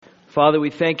Father, we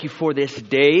thank you for this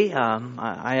day.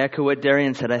 I echo what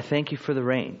Darian said. I thank you for the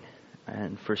rain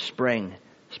and for spring.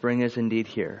 Spring is indeed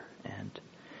here.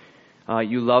 And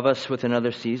you love us with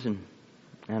another season.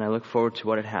 And I look forward to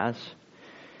what it has.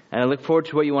 And I look forward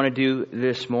to what you want to do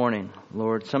this morning,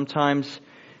 Lord. Sometimes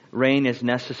rain is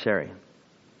necessary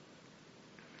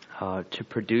to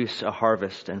produce a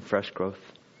harvest and fresh growth.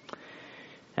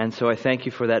 And so I thank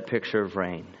you for that picture of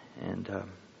rain. And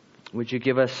would you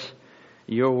give us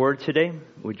your word today?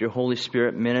 Would your Holy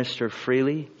Spirit minister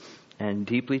freely and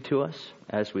deeply to us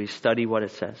as we study what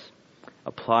it says,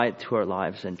 apply it to our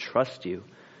lives, and trust you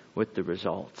with the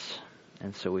results.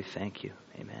 And so we thank you.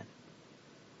 Amen.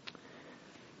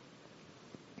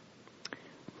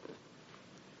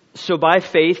 So by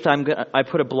faith, I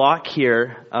put a block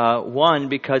here. One,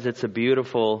 because it's a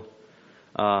beautiful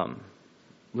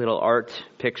little art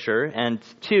picture, and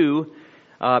two,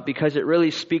 because it really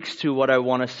speaks to what I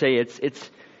want to say.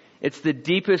 It's the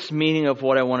deepest meaning of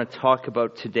what I want to talk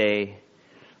about today.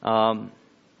 And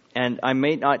I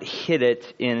may not hit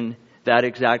it in that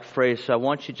exact phrase, so I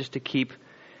want you just to keep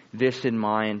this in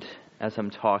mind as I'm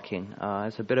talking,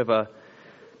 as a bit of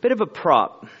a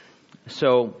prop.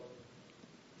 So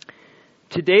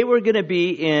today we're going to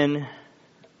be in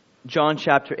John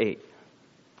chapter 8.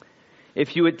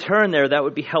 If you would turn there, that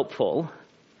would be helpful.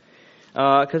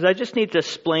 Because I just need to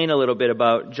explain a little bit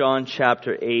about John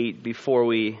chapter 8 before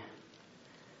we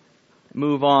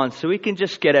move on, so we can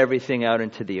just get everything out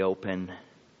into the open.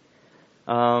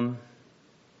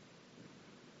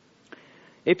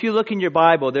 If you look in your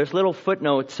Bible, there's little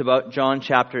footnotes about John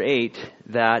chapter 8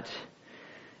 that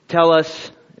tell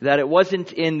us that it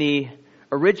wasn't in the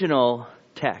original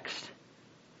text.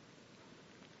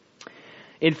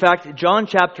 In fact, John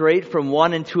chapter 8 from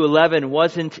 1 and to 11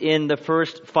 wasn't in the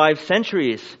first 5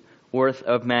 centuries worth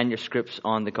of manuscripts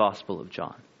on the Gospel of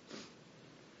John.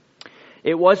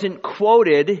 It wasn't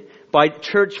quoted by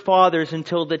church fathers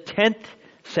until the 10th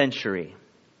century.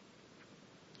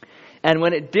 And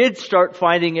when it did start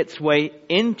finding its way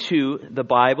into the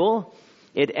Bible,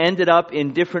 it ended up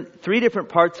in 3 different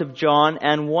parts of John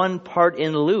and 1 part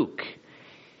in Luke.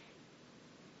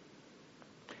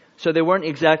 So they weren't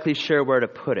exactly sure where to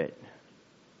put it.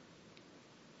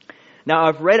 Now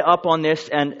I've read up on this,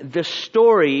 and the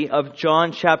story of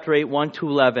John chapter 8, 1 to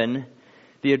 11,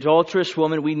 the adulterous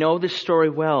woman, we know this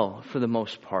story well for the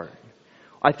most part.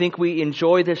 I think we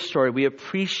enjoy this story. We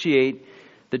appreciate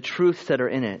the truths that are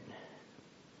in it.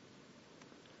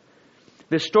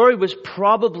 The story was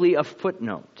probably a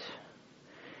footnote.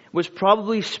 It was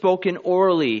probably spoken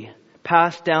orally,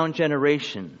 passed down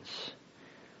generations.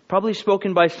 Probably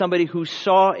spoken by somebody who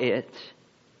saw it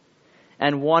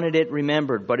and wanted it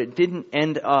remembered, but it didn't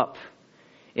end up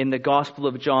in the Gospel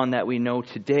of John that we know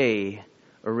today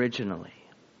originally.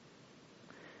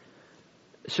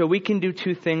 So we can do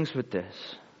 2 things with this.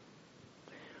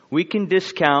 We can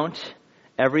discount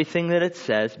everything that it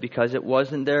says because it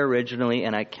wasn't there originally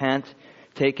and I can't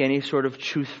take any sort of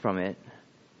truth from it.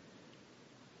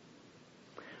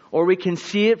 Or we can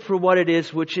see it for what it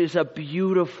is, which is a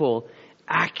beautiful,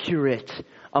 accurate,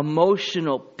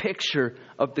 emotional picture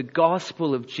of the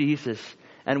gospel of Jesus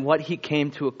and what He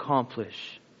came to accomplish.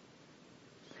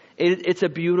 It's a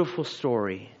beautiful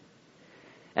story.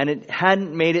 And it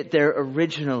hadn't made it there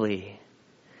originally.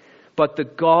 But the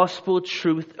gospel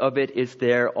truth of it is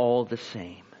there all the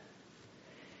same.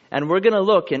 And we're going to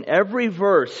look in every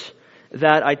verse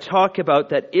that I talk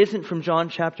about that isn't from John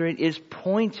chapter 8 is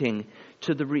pointing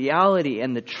to the reality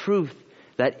and the truth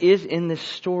that is in this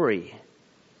story.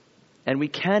 And we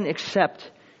can accept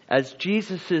as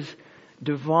Jesus'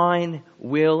 divine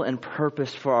will and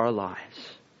purpose for our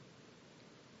lives.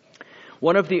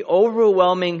 One of the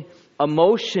overwhelming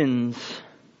emotions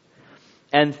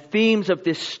and themes of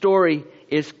this story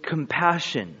is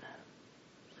compassion.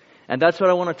 And that's what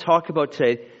I want to talk about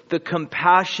today. The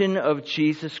compassion of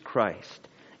Jesus Christ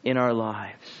in our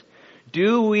lives.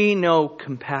 Do we know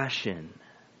compassion?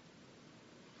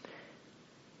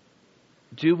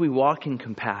 Do we walk in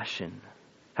compassion?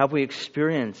 Have we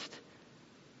experienced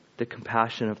the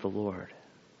compassion of the Lord?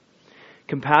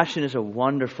 Compassion is a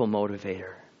wonderful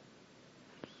motivator.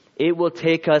 It will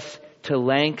take us to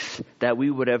lengths that we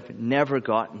would have never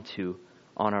gotten to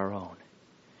on our own.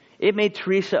 It made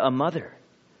Teresa a mother.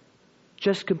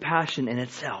 Just compassion in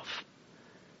itself.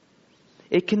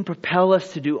 It can propel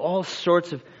us to do all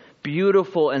sorts of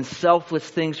beautiful and selfless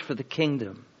things for the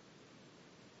kingdom.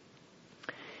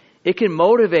 It can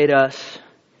motivate us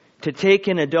to take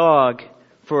in a dog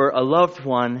for a loved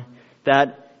one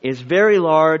that is very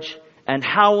large and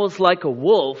howls like a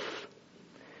wolf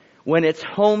when it's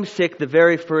homesick the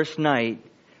very first night,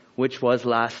 which was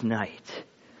last night.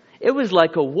 It was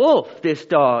like a wolf, this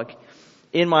dog,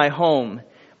 in my home.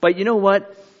 But you know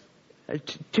what?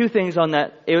 Two things on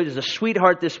that. It was a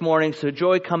sweetheart this morning, so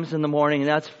joy comes in the morning, and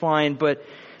that's fine. But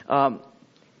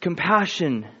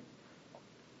compassion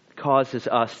causes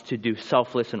us to do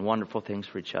selfless and wonderful things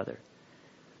for each other.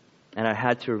 And I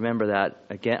had to remember that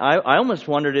again. I almost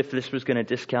wondered if this was going to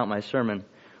discount my sermon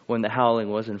when the howling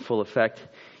was in full effect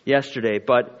yesterday,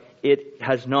 but it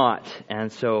has not,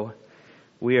 and so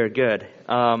we are good.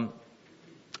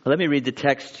 Let me read the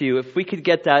text to you. If we could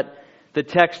get the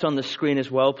text on the screen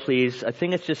as well, please. I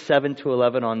think it's just 7 to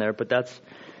 11 on there, but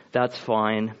that's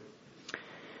fine.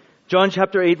 John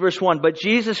chapter 8, verse 1. But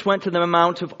Jesus went to the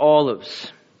Mount of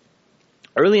Olives.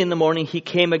 Early in the morning he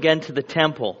came again to the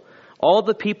temple. All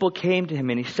the people came to him,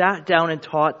 and he sat down and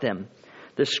taught them.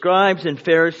 The scribes and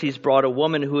Pharisees brought a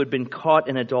woman who had been caught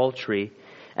in adultery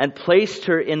and placed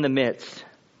her in the midst.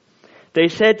 They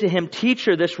said to him,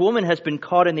 "Teacher, this woman has been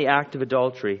caught in the act of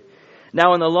adultery.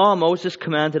 Now in the law, Moses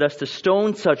commanded us to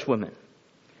stone such women.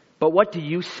 But what do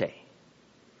you say?"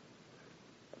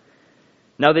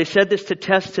 Now they said this to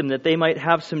test him, that they might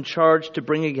have some charge to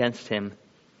bring against him.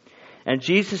 And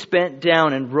Jesus bent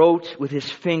down and wrote with his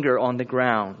finger on the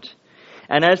ground.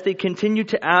 And as they continued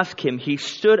to ask him, he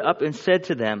stood up and said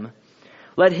to them,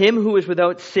 "Let him who is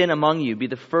without sin among you be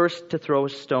the first to throw a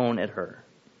stone at her."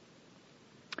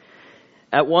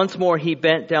 At once more he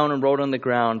bent down and wrote on the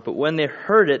ground, but when they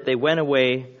heard it, they went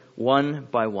away one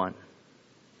by one,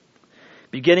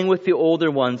 beginning with the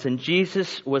older ones, and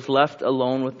Jesus was left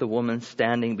alone with the woman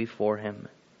standing before him.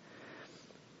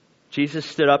 Jesus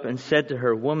stood up and said to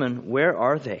her, "Woman, where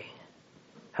are they?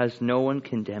 Has no one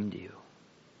condemned you?"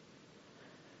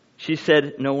 She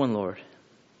said, "No one, Lord."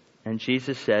 And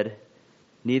Jesus said,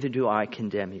 "Neither do I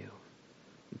condemn you.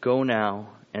 Go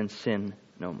now and sin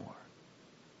no more."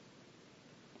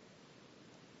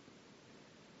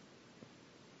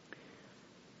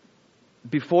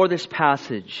 Before this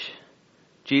passage,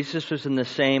 Jesus was in the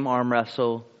same arm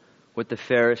wrestle with the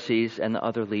Pharisees and the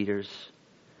other leaders.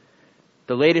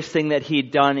 The latest thing that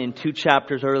he'd done in 2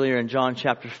 chapters earlier in John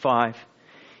chapter 5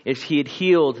 is he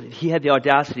had the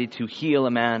audacity to heal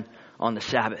a man on the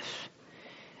Sabbath.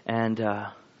 And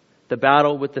the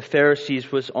battle with the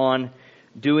Pharisees was on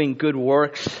doing good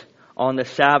works on the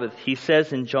Sabbath. He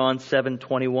says in John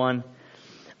 7:21,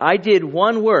 "I did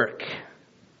one work,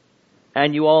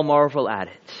 and you all marvel at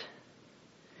it.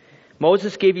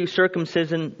 Moses gave you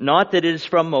circumcision, not that it is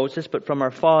from Moses, but from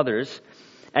our fathers,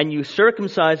 and you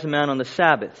circumcise a man on the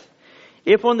Sabbath.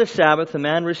 If on the Sabbath a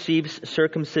man receives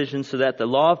circumcision so that the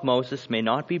law of Moses may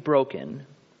not be broken,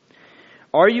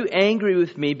 are you angry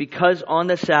with me because on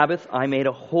the Sabbath I made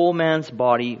a whole man's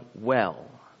body well?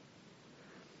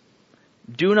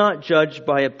 Do not judge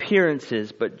by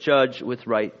appearances, but judge with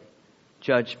right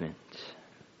judgment."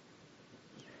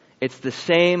 It's the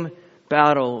same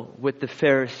battle with the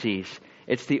Pharisees.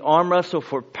 It's the arm wrestle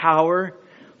for power,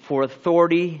 for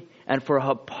authority, and for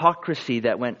hypocrisy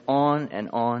that went on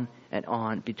and on and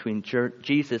on between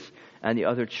Jesus and the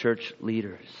other church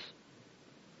leaders.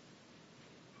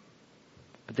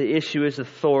 But the issue is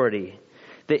authority.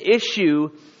 The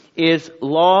issue is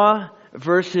law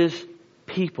versus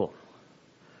people.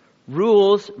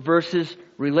 Rules versus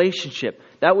relationship.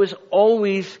 That was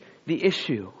always the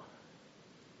issue.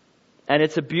 And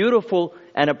it's a beautiful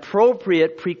and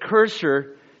appropriate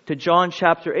precursor to John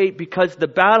chapter 8, because the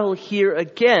battle here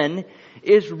again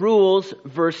is rules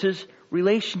versus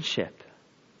relationship.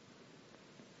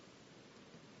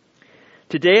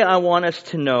 Today I want us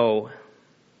to know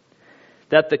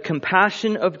that the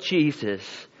compassion of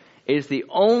Jesus is the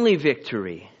only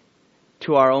victory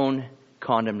to our own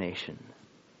condemnation.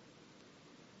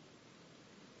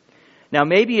 Now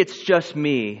maybe it's just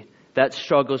me that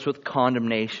struggles with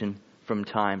condemnation from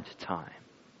time to time.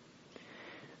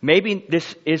 Maybe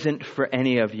this isn't for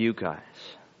any of you guys.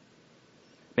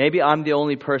 Maybe I'm the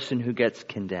only person who gets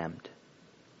condemned.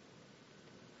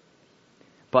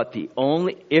 But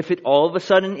if it all of a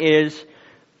sudden is,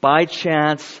 by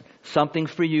chance, something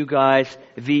for you guys,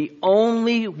 the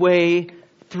only way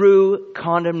through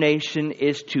condemnation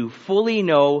is to fully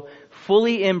know,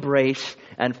 fully embrace,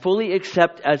 and fully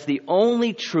accept as the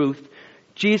only truth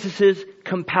Jesus'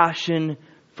 compassion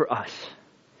for us.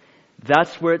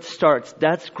 That's where it starts.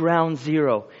 That's ground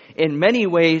zero. In many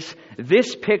ways,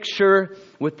 this picture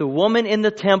with the woman in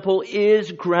the temple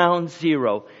is ground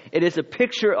zero. It is a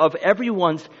picture of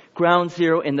everyone's ground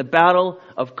zero in the battle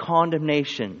of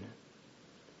condemnation.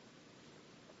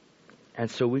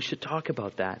 And so we should talk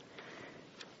about that,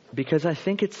 because I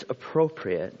think it's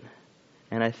appropriate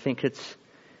and I think it's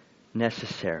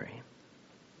necessary.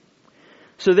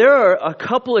 So there are a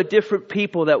couple of different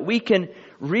people that we can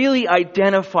really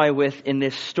identify with in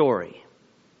this story.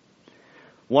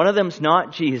 One of them's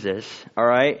not Jesus, all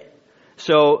right?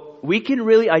 So we can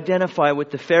really identify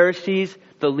with the Pharisees,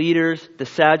 the leaders, the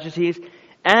Sadducees,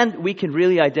 and we can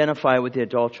really identify with the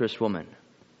adulterous woman.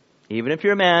 Even if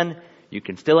you're a man, you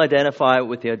can still identify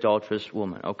with the adulterous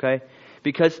woman, okay?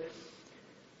 Because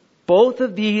both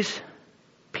of these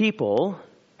people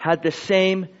had the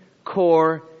same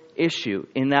core issue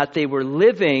in that they were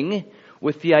living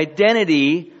with the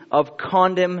identity of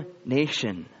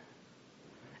condemnation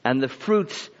and the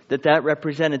fruits that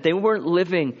represented. They weren't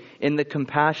living in the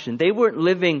compassion. They weren't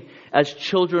living as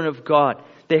children of God.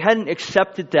 They hadn't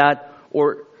accepted that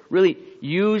or really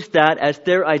used that as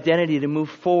their identity to move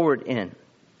forward in.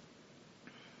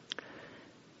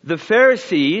 The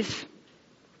Pharisees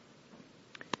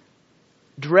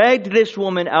dragged this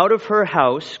woman out of her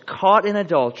house, caught in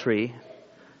adultery.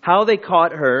 How they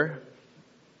caught her,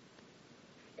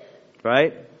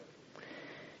 right?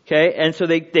 Okay, and so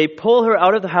they pull her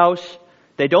out of the house.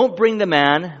 They don't bring the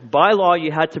man. By law,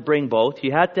 you had to bring both.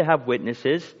 You had to have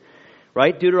witnesses,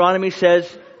 right? Deuteronomy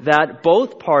says that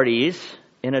both parties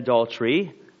in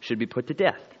adultery should be put to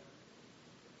death.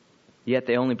 Yet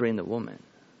they only bring the woman.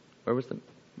 Where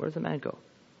does the man go?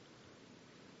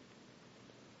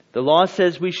 The law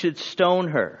says we should stone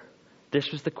her.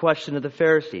 This was the question of the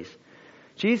Pharisees.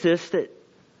 Jesus,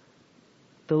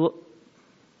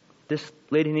 this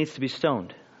lady needs to be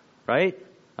stoned, right?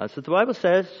 That's what the Bible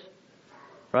says,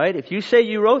 right? If you say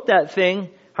you wrote that thing,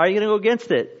 how are you going to go against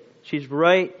it? She's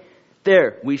right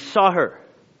there. We saw her.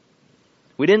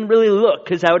 We didn't really look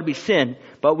because that would be sin,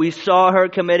 but we saw her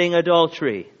committing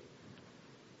adultery.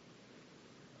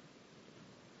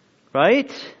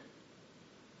 Right?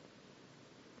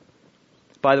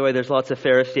 By the way, there's lots of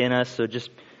Pharisee in us, so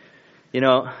just,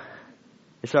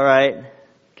 it's all right.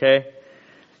 Okay?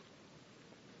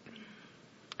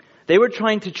 They were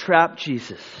trying to trap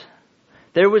Jesus.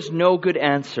 There was no good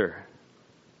answer.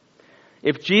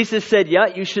 If Jesus said, yeah,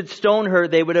 you should stone her,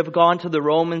 they would have gone to the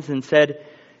Romans and said,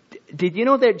 did you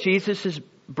know that Jesus is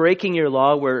breaking your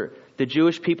law where the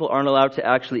Jewish people aren't allowed to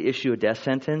actually issue a death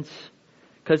sentence?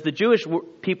 Because the Jewish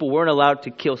people weren't allowed to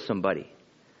kill somebody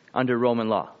under Roman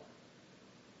law.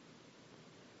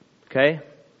 Okay?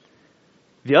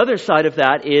 The other side of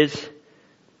that is,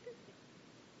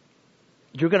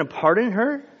 you're going to pardon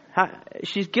her?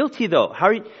 She's guilty though.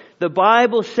 The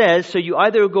Bible says, so you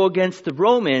either go against the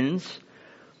Romans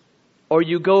or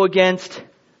you go against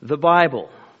the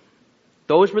Bible.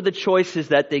 Those were the choices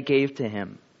that they gave to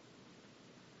him.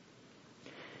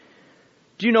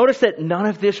 Do you notice that none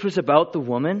of this was about the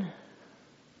woman?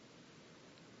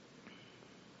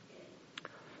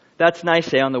 That's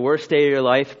nice, on the worst day of your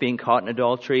life, being caught in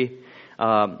adultery.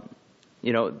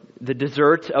 The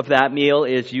dessert of that meal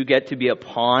is you get to be a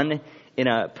pawn in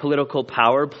a political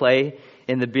power play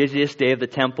in the busiest day of the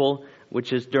temple,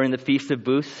 which is during the Feast of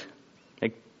Booths.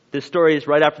 This story is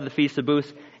right after the Feast of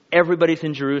Booths. Everybody's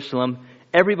in Jerusalem.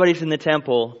 Everybody's in the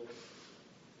temple.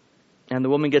 And the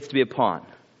woman gets to be a pawn.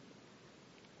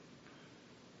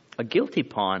 A guilty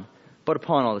pawn, but a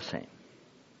pawn all the same.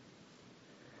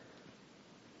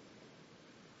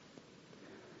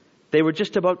 They were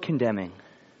just about condemning.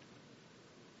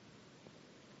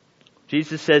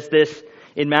 Jesus says this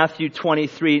in Matthew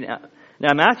 23.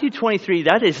 Now, Matthew 23,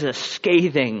 that is a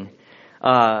scathing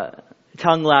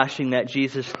tongue lashing that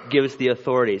Jesus gives the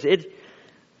authorities. It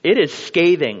is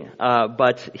scathing,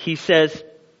 but he says,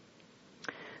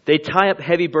 they tie up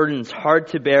heavy burdens hard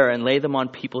to bear and lay them on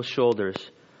people's shoulders,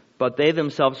 but they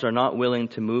themselves are not willing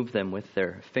to move them with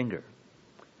their finger.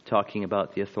 Talking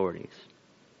about the authorities.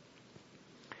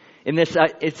 In this,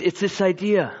 it's this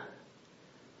idea.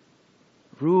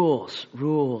 Rules.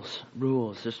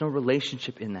 There's no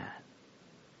relationship in that.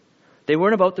 They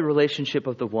weren't about the relationship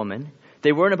of the woman.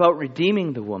 They weren't about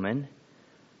redeeming the woman.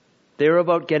 They were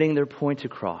about getting their point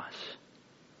across.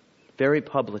 Very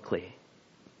publicly.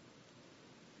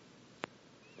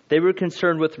 They were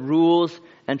concerned with rules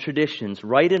and traditions,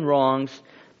 right and wrongs,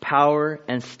 power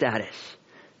and status.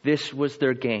 This was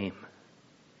their game.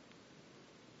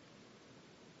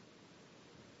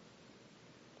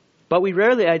 But we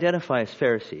rarely identify as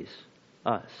Pharisees,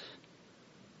 us.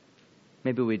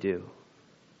 Maybe we do.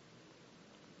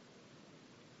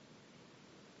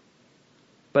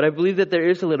 But I believe that there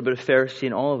is a little bit of Pharisee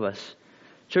in all of us.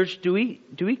 Church, do we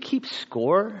keep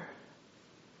score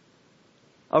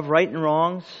of right and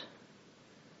wrongs?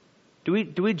 Do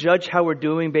we judge how we're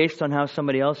doing based on how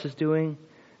somebody else is doing?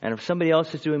 And if somebody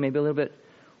else is doing maybe a little bit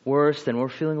worse, then we're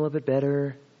feeling a little bit better.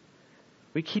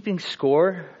 Are we keeping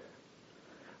score?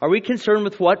 Are we concerned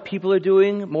with what people are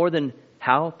doing more than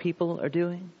how people are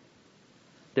doing?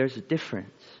 There's a difference.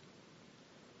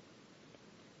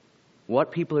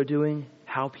 What people are doing,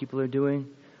 how people are doing,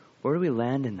 where do we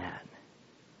land in that?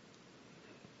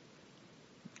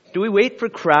 Do we wait for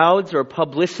crowds or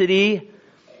publicity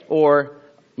or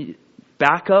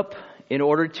backup in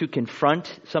order to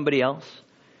confront somebody else?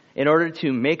 In order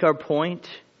to make our point?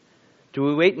 Do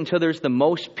we wait until there's the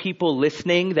most people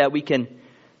listening that we can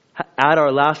add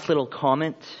our last little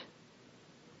comment?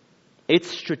 It's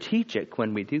strategic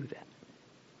when we do that.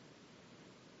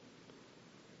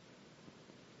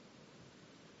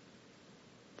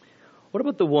 What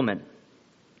about the woman?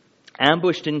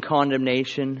 Ambushed in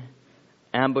condemnation,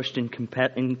 ambushed in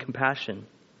compassion.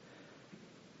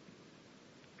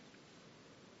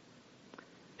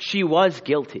 She was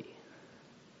guilty.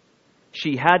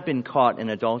 She had been caught in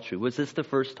adultery. Was this the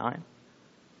first time?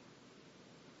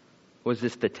 Was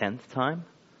this the 10th time?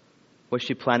 Was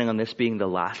she planning on this being the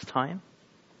last time?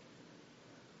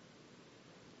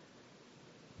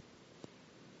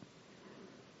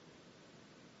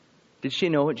 Did she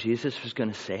know what Jesus was going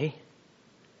to say?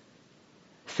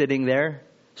 Sitting there,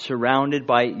 surrounded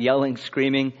by yelling,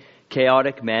 screaming,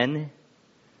 chaotic men.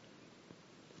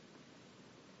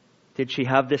 Did she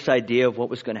have this idea of what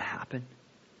was going to happen?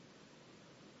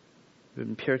 It would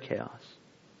have been pure chaos.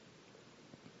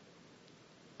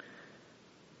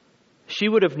 She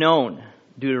would have known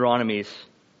Deuteronomy's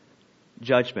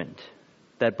judgment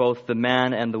that both the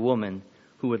man and the woman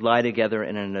who would lie together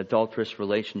in an adulterous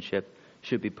relationship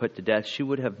should be put to death. She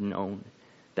would have known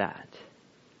that.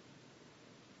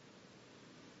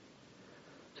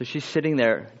 So she's sitting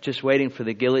there just waiting for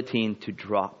the guillotine to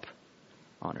drop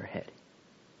on her head.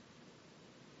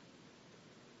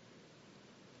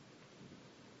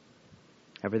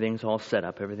 Everything's all set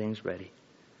up. Everything's ready.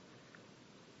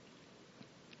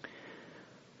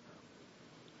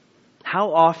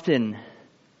 How often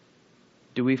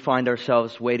do we find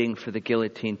ourselves waiting for the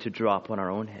guillotine to drop on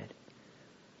our own head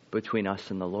between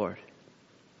us and the Lord?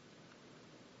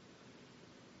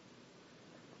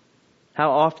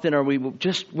 How often are we're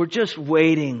just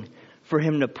waiting for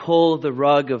Him to pull the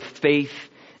rug of faith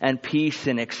and peace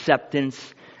and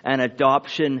acceptance and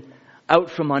adoption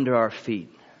out from under our feet?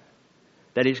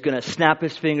 That He's going to snap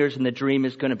His fingers and the dream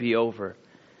is going to be over.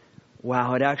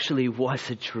 Wow, it actually was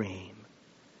a dream.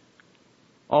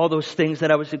 All those things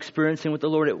that I was experiencing with the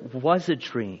Lord, it was a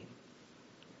dream.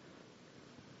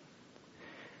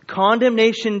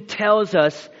 Condemnation tells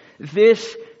us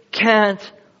this can't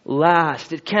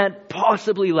last. It can't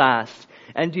possibly last.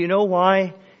 And do you know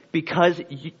why? Because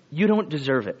you don't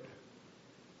deserve it.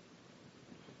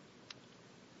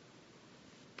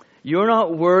 You're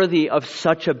not worthy of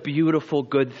such a beautiful,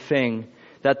 good thing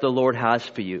that the Lord has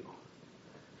for you.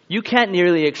 You can't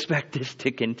nearly expect this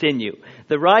to continue.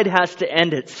 The ride has to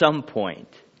end at some point.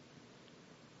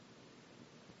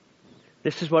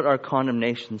 This is what our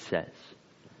condemnation says.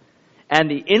 And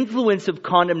the influence of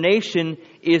condemnation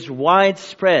is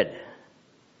widespread.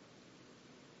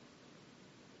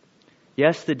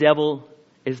 Yes, the devil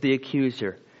is the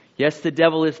accuser. Yes, the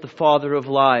devil is the father of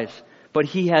lies. But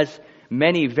he has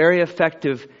many very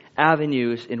effective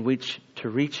avenues in which to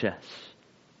reach us.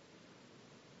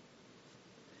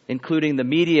 Including the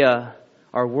media,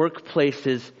 our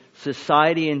workplaces,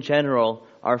 society in general,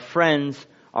 our friends,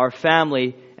 our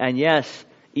family, and yes,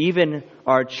 even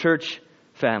our church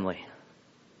family.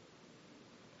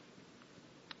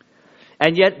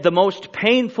 And yet the most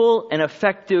painful and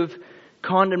effective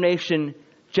condemnation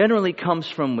generally comes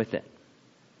from within.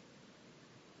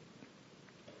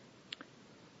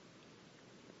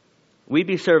 We'd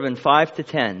be serving 5 to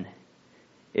 10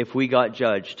 if we got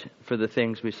judged for the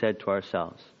things we said to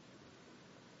ourselves.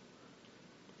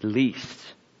 Least.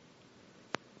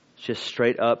 Just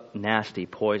straight up nasty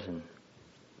poison.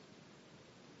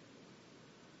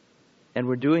 And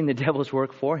we're doing the devil's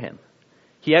work for him.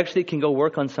 He actually can go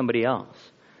work on somebody else.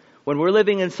 When we're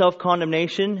living in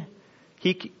self-condemnation,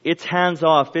 it's hands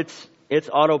off. It's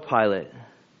autopilot.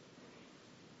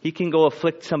 He can go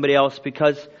afflict somebody else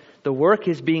because the work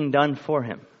is being done for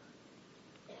him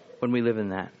when we live in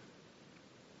that.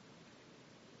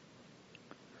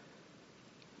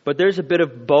 But there's a bit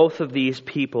of both of these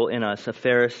people in us, a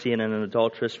Pharisee and an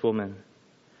adulterous woman.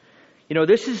 You know,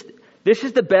 this is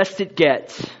the best it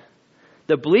gets.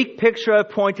 The bleak picture I've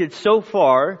pointed so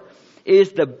far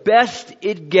is the best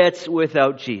it gets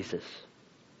without Jesus.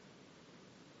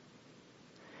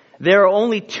 There are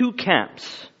only two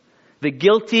camps: the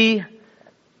guilty,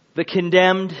 the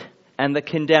condemned, and the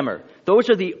condemner. Those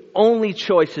are the only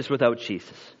choices without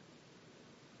Jesus.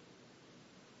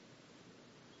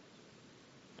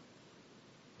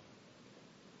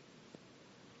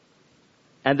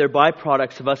 And they're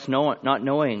byproducts of us not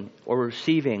knowing or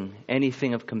receiving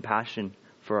anything of compassion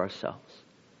for ourselves.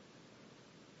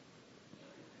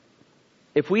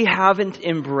 If we haven't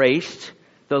embraced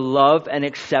the love and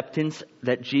acceptance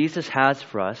that Jesus has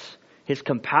for us, His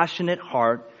compassionate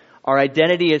heart, our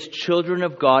identity as children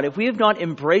of God, if we have not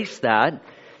embraced that,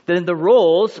 then the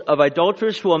roles of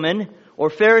adulterous woman or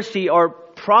Pharisee are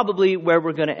probably where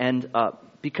we're going to end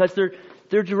up. Because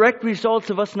they're direct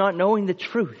results of us not knowing the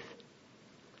truth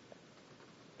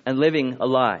and living a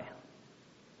lie.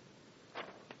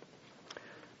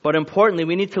 But importantly,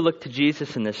 we need to look to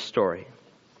Jesus in this story.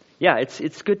 Yeah,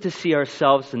 it's good to see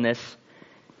ourselves in this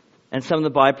and some of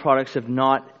the byproducts of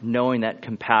not knowing that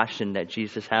compassion that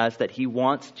Jesus has, that He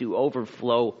wants to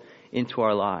overflow into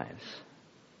our lives.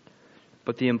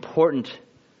 But the important,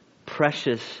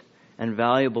 precious, and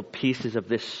valuable pieces of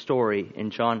this story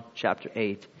in John chapter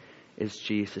 8 is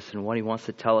Jesus and what He wants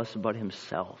to tell us about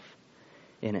Himself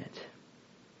in it.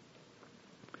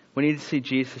 We need to see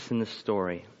Jesus in this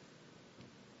story.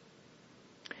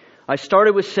 I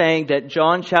started with saying that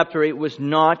John chapter 8 was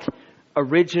not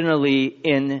originally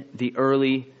in the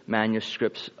early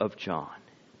manuscripts of John.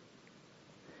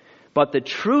 But the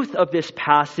truth of this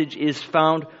passage is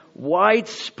found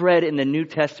widespread in the New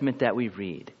Testament that we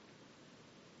read.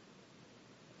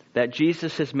 That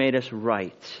Jesus has made us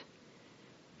right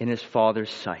in His Father's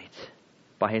sight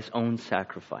by His own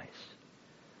sacrifice.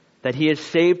 That He has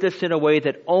saved us in a way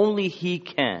that only He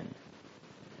can.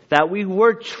 That we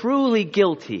were truly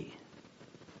guilty.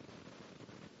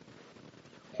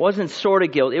 It wasn't sort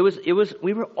of guilt.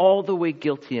 We were all the way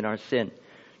guilty in our sin.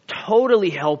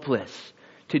 Totally helpless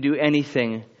to do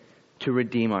anything to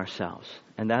redeem ourselves.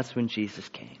 And that's when Jesus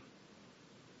came.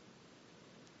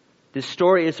 This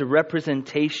story is a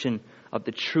representation of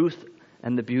the truth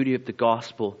and the beauty of the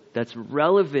gospel that's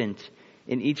relevant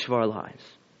in each of our lives.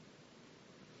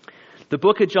 The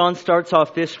book of John starts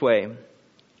off this way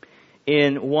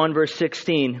in 1 verse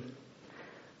 16.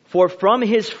 For from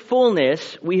His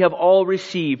fullness we have all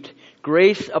received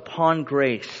grace upon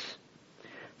grace.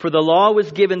 For the law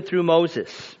was given through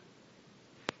Moses.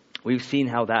 We've seen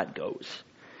how that goes.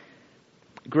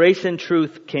 Grace and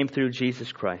truth came through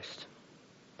Jesus Christ.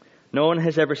 No one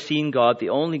has ever seen God,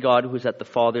 the only God who is at the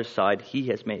Father's side. He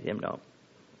has made Him known.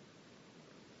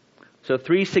 So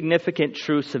 3 significant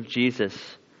truths of Jesus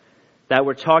that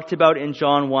were talked about in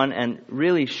John 1 and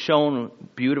really shown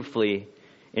beautifully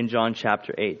in John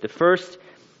chapter 8. The first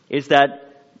is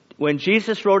that when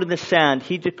Jesus wrote in the sand,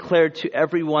 He declared to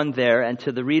everyone there and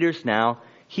to the readers now,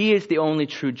 He is the only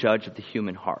true judge of the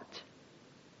human heart.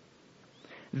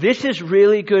 This is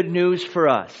really good news for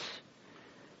us.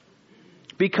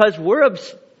 Because we're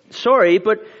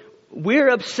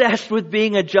obsessed with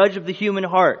being a judge of the human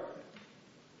heart.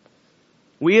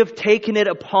 We have taken it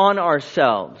upon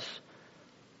ourselves.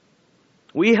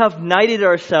 We have knighted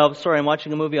ourselves. Sorry, I'm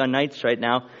watching a movie on knights right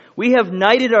now. We have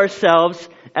knighted ourselves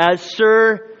as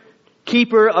Sir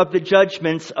Keeper of the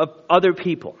judgments of other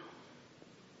people.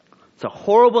 It's a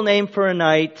horrible name for a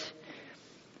knight,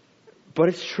 but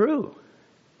it's true.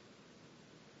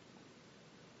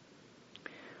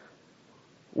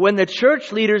 When the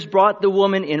church leaders brought the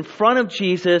woman in front of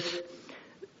Jesus,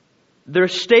 their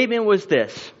statement was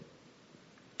this: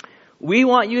 we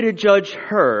want you to judge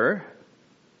her,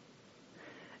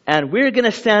 and we're going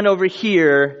to stand over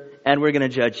here and we're going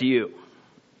to judge you.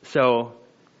 So,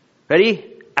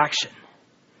 ready? Action.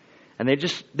 And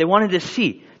they wanted to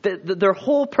see. Their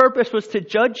whole purpose was to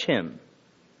judge Him.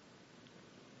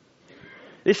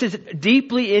 This is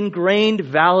deeply ingrained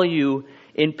value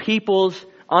in people's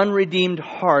unredeemed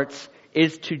hearts,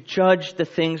 is to judge the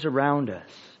things around us.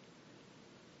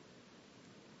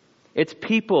 It's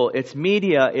people, it's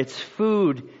media, it's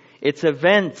food, it's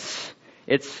events,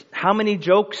 it's how many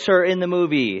jokes are in the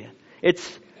movie.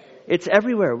 It's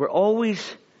everywhere. We're always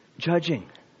judging.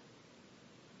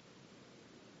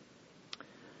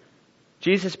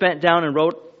 Jesus bent down and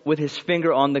wrote with His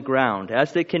finger on the ground.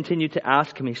 As they continued to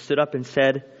ask Him, He stood up and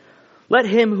said, "Let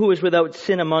him who is without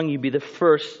sin among you be the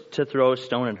first to throw a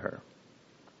stone at her."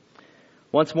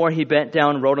 Once more He bent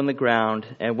down and wrote on the ground,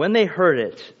 and when they heard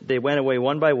it, they went away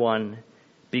one by one,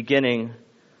 beginning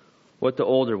with the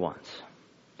older ones.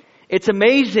 It's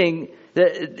amazing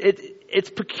that it's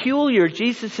peculiar,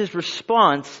 Jesus'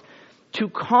 response to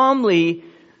calmly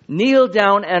kneel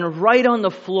down and write on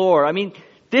the floor. I mean,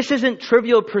 this isn't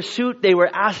Trivial Pursuit they were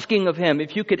asking of Him.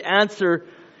 If you could answer,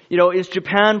 is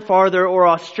Japan farther or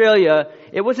Australia?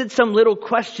 It wasn't some little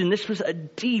question. This was a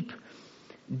deep,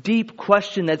 deep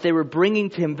question that they were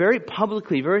bringing to Him very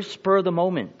publicly, very spur of the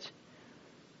moment.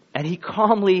 And He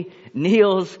calmly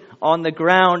kneels on the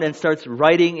ground and starts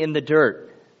writing in the dirt.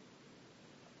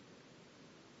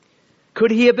 Could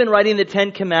he have been writing the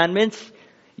 10 Commandments?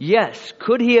 Yes.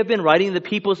 Could he have been writing the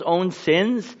people's own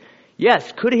sins?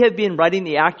 Yes. Could he have been writing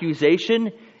the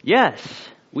accusation? Yes.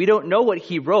 We don't know what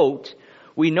he wrote.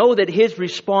 We know that his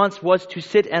response was to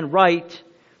sit and write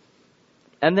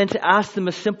and then to ask them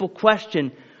a simple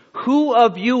question. Who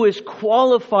of you is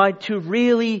qualified to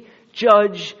really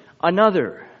judge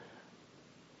another?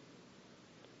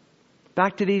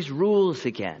 Back to these rules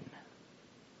again.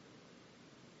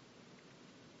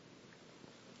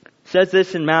 It says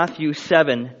this in Matthew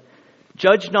 7,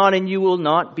 "Judge not and you will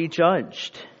not be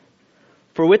judged.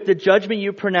 For with the judgment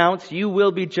you pronounce, you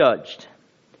will be judged."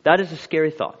 That is a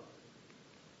scary thought.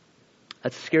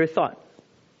 That's a scary thought.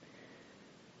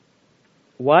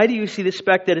 Why do you see the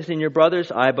speck that is in your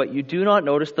brother's eye, but you do not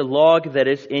notice the log that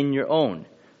is in your own?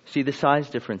 See the size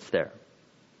difference there.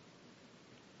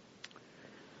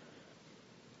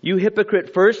 You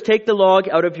hypocrite, first take the log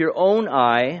out of your own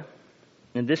eye,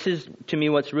 and this is to me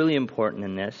what's really important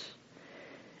in this,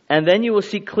 and then you will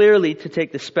see clearly to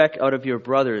take the speck out of your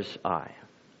brother's eye.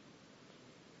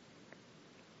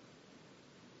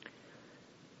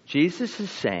 Jesus is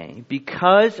saying,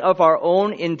 because of our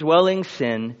own indwelling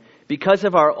sin, because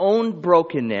of our own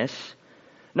brokenness,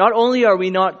 not only are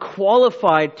we not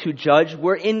qualified to judge,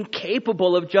 we're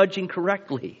incapable of judging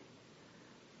correctly.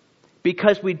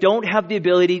 Because we don't have the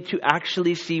ability to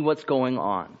actually see what's going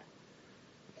on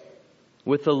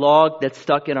with the log that's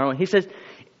stuck in our own. He says,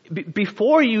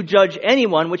 before you judge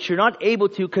anyone, which you're not able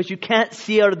to because you can't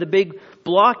see out of the big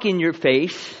block in your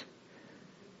face,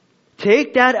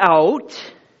 take that out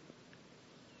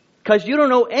because you don't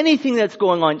know anything that's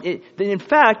going on. In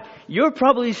fact, you're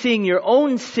probably seeing your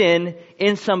own sin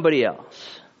in somebody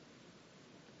else.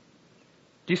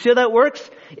 Do you see how that works?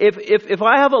 If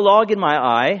I have a log in my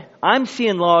eye, I'm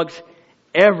seeing logs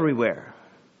everywhere.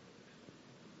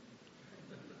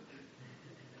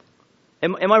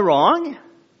 Am I wrong?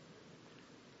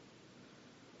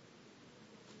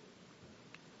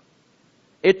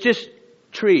 It's just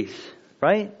trees,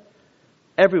 right?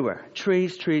 Everywhere.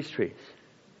 Trees, trees, trees.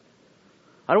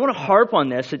 I don't want to harp on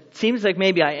this. It seems like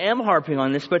maybe I am harping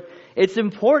on this, but it's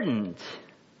important.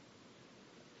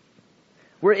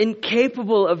 We're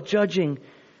incapable of judging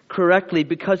correctly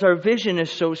because our vision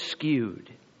is so skewed.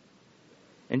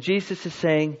 And Jesus is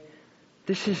saying,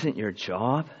 this isn't your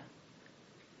job.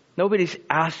 Nobody's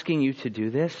asking you to do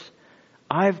this.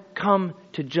 I've come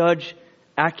to judge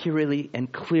accurately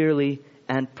and clearly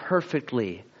and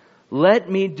perfectly. Let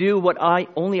me do what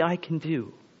only I can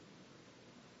do.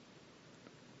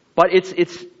 But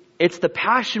it's the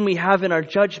passion we have in our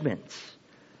judgments.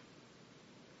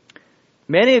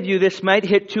 Many of you, this might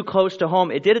hit too close to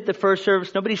home. It did at the first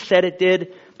service. Nobody said it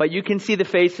did, but you can see the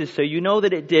faces, so you know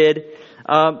that it did.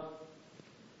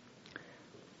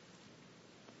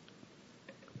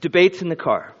 Debates in the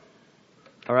car.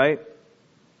 All right?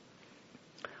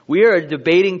 We are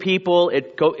debating people.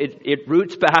 It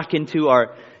roots back into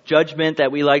our judgment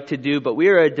that we like to do, but we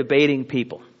are a debating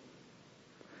people.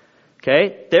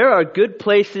 Okay? There are good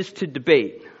places to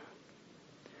debate.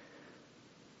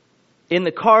 In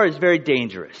the car is very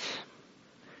dangerous.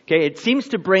 Okay, it seems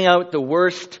to bring out the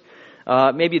worst,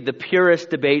 maybe the purest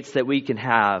debates that we can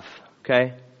have.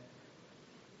 Okay?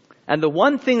 And the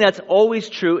one thing that's always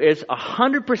true is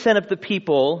 100% of the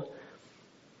people,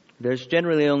 there's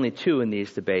generally only two in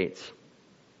these debates,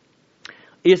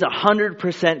 is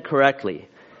 100% correctly.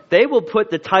 They will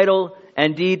put the title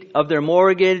and deed of their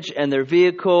mortgage and their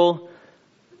vehicle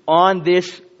on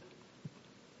this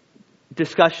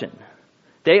discussion.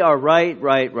 They are right.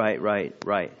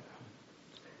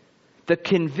 The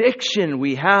conviction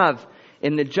we have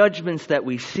in the judgments that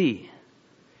we see,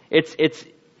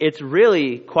 it's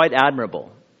really quite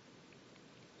admirable.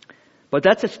 But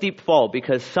that's a steep fall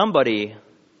because somebody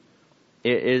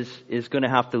is going to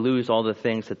have to lose all the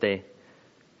things that they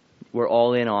were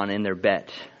all in on in their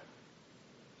bet.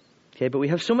 Okay, but we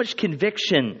have so much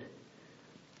conviction.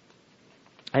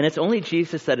 And it's only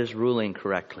Jesus that is ruling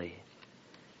correctly.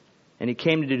 And He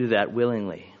came to do that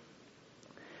willingly.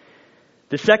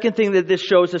 The second thing that this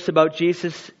shows us about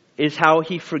Jesus is how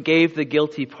He forgave the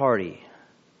guilty party.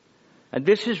 And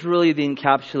this is really the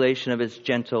encapsulation of His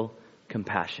gentle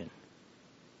compassion.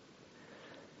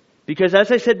 Because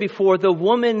as I said before, the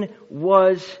woman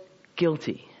was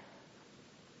guilty.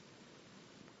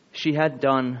 She had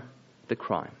done the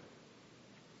crime,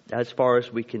 as far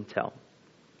as we can tell.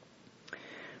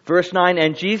 Verse 9,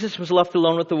 and Jesus was left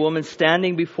alone with the woman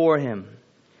standing before Him.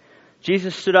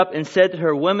 Jesus stood up and said to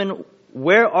her, Woman,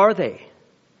 where are they?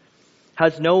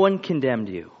 Has no one condemned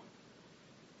you?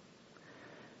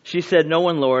 She said, No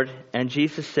one, Lord. And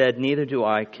Jesus said, Neither do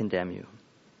I condemn you.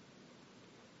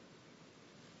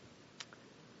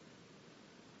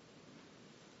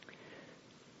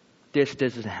 this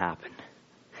doesn't happen.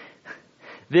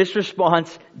 This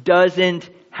response doesn't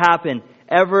happen.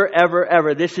 Ever, ever,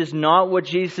 ever. This is not what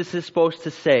Jesus is supposed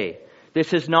to say.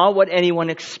 This is not what anyone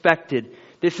expected.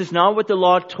 This is not what the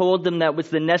law told them that was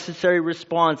the necessary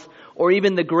response or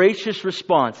even the gracious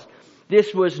response.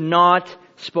 This was not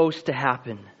supposed to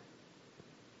happen.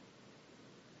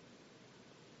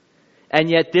 And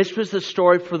yet this was the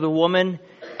story for the woman.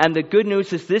 And the good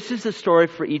news is this is the story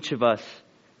for each of us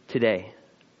today.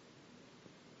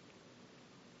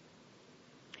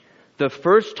 The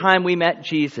first time we met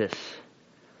Jesus,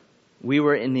 we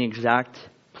were in the exact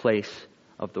place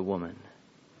of the woman.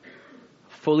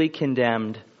 Fully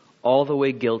condemned, all the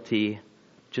way guilty,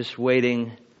 just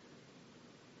waiting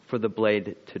for the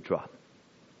blade to drop.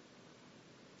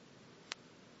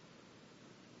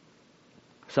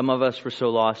 Some of us were so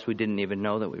lost we didn't even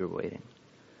know that we were waiting.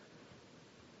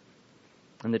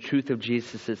 And the truth of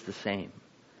Jesus is the same.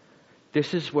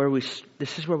 This is where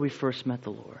we first met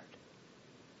the Lord.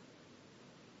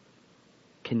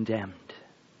 Condemned.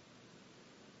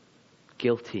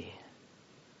 Guilty.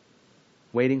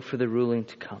 Waiting for the ruling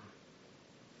to come.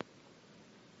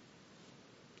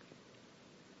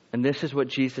 And this is what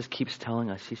Jesus keeps telling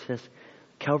us. He says,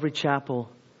 Calvary Chapel,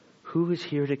 who is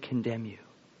here to condemn you?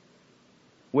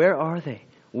 Where are they?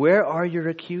 Where are your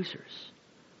accusers?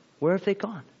 Where have they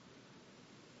gone?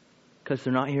 Because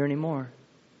they're not here anymore.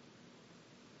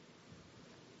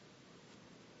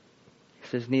 He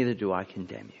says, neither do I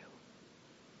condemn you.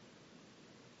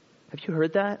 Have you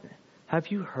heard that? Have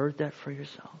you heard that for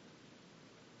yourself?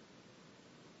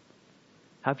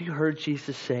 Have you heard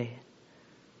Jesus say,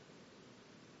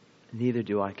 neither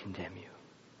do I condemn you?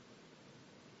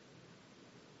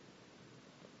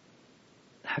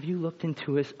 Have you looked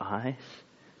into His eyes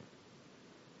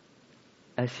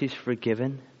as He's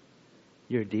forgiven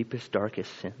your deepest,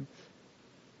 darkest sins?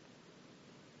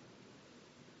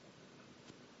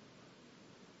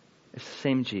 It's the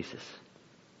same Jesus.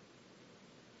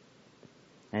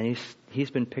 And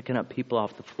he's been picking up people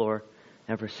off the floor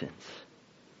ever since.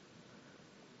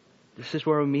 This is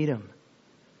where we meet Him.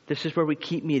 This is where we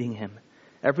keep meeting Him.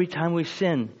 Every time we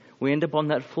sin, we end up on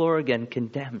that floor again,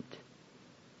 condemned.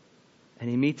 And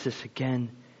He meets us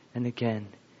again and again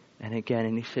and again.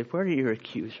 And He said, where are your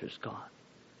accusers gone?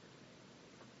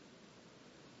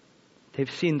 They've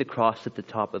seen the cross at the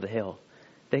top of the hill.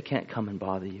 They can't come and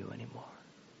bother you anymore.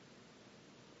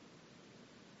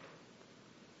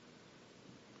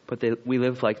 But we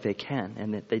live like they can,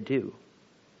 and that they do.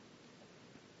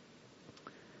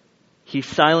 He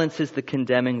silences the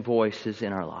condemning voices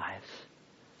in our lives.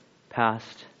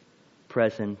 Past,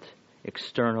 present,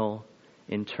 external,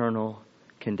 internal,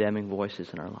 condemning voices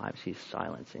in our lives. He's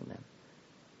silencing them.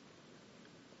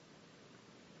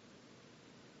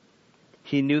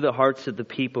 He knew the hearts of the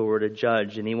people were to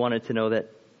judge, and He wanted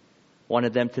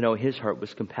them to know His heart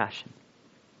was compassion.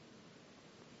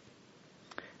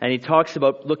 And He talks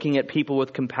about looking at people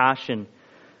with compassion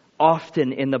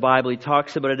often in the Bible. He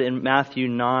talks about it in Matthew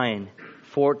 9,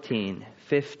 14,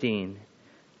 15,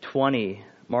 20,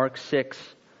 Mark 6,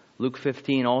 Luke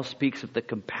 15. All speaks of the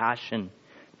compassion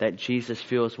that Jesus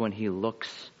feels when He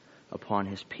looks upon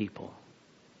His people.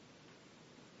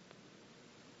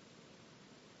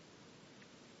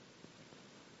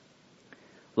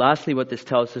 Lastly, what this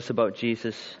tells us about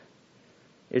Jesus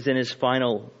is in His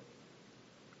final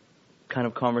kind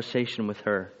of conversation with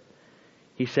her.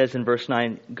 He says in verse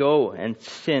 9, go and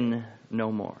sin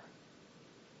no more.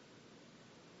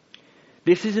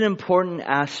 This is an important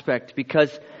aspect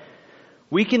because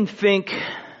we can think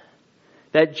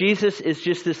that Jesus is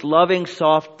just this loving,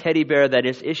 soft teddy bear that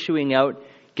is issuing out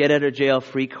get out of jail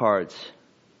free cards.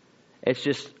 It's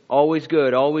just always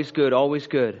good, always good, always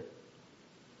good.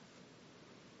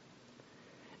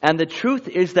 And the truth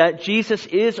is that Jesus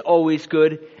is always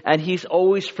good and He's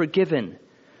always forgiven.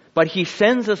 But He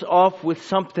sends us off with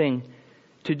something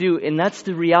to do, and that's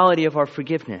the reality of our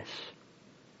forgiveness.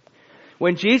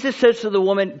 When Jesus says to the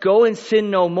woman, go and sin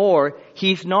no more,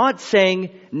 He's not saying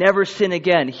never sin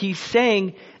again. He's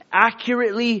saying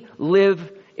accurately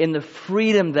live in the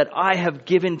freedom that I have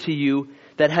given to you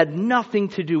that had nothing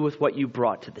to do with what you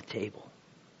brought to the table.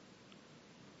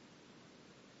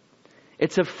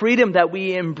 It's a freedom that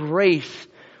we embrace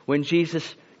when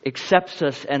Jesus accepts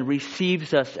us and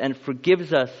receives us and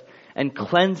forgives us and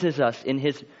cleanses us in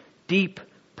His deep,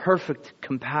 perfect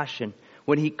compassion.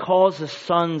 When He calls us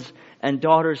sons and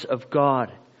daughters of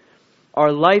God.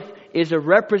 Our life is a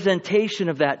representation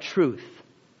of that truth.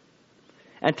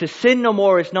 And to sin no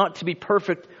more is not to be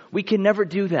perfect. We can never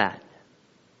do that.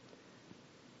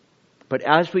 But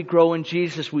as we grow in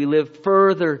Jesus, we live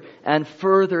further and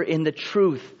further in the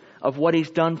truth of what He's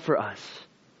done for us.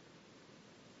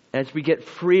 As we get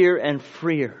freer and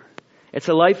freer. It's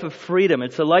a life of freedom.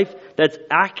 It's a life that's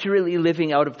accurately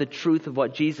living out of the truth of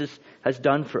what Jesus has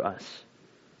done for us.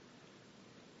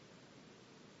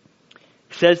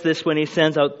 He says this when He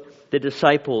sends out the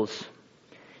disciples.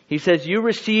 He says, "You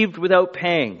received without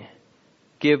paying,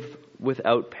 give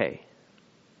without pay."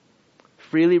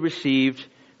 Freely received,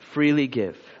 freely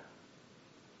give.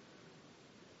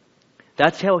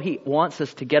 That's how He wants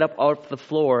us to get up off the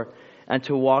floor and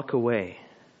to walk away.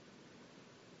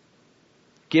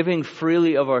 Giving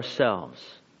freely of ourselves,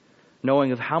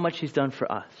 knowing of how much He's done for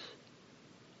us.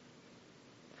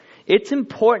 It's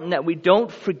important that we don't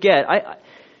forget.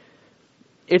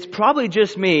 It's probably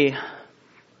just me,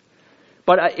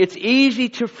 but it's easy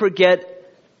to forget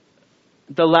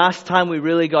the last time we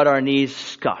really got our knees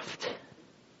scuffed.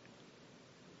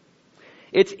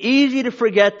 It's easy to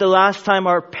forget the last time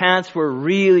our pants were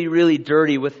really, really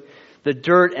dirty with the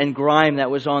dirt and grime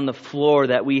that was on the floor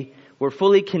that we were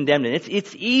fully condemned in.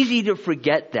 It's easy to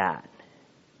forget that.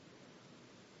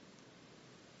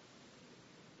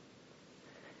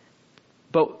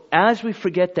 But as we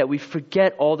forget that, we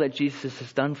forget all that Jesus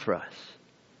has done for us.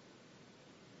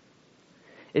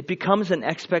 It becomes an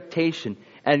expectation,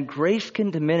 and grace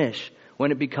can diminish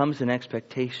when it becomes an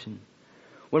expectation.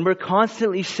 When we're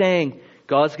constantly saying,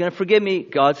 God's going to forgive me,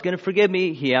 God's going to forgive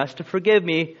me, He has to forgive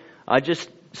me, I just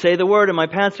say the word and my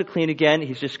pants are clean again,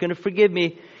 He's just going to forgive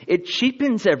me, it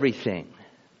cheapens everything.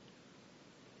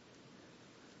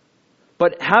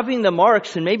 But having the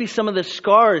marks and maybe some of the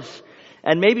scars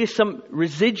and maybe some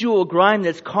residual grime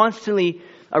that's constantly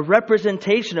a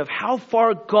representation of how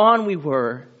far gone we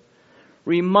were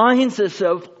reminds us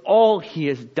of all He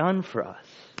has done for us.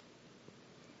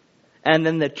 And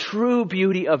then the true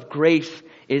beauty of grace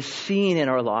is seen in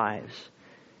our lives.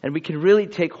 And we can really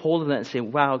take hold of that and say,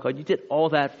 wow, God, You did all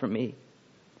that for me.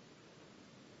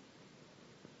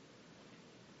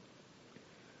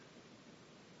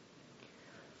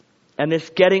 And this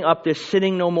getting up, this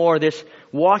sinning no more, this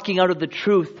walking out of the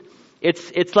truth,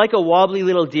 it's like a wobbly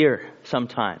little deer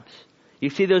sometimes. You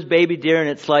see those baby deer and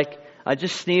it's like, I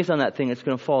just sneeze on that thing, it's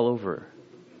going to fall over.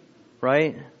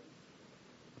 Right?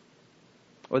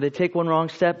 Or they take one wrong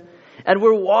step. And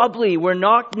we're wobbly, we're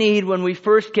knock-kneed when we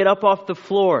first get up off the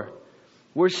floor.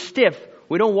 We're stiff,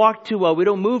 we don't walk too well, we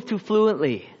don't move too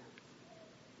fluently.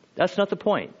 That's not the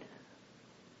point.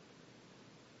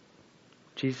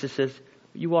 Jesus says,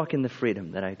 you walk in the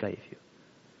freedom that I gave you.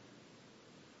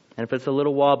 And if it's a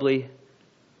little wobbly,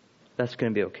 that's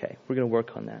going to be okay. We're going to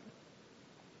work on that.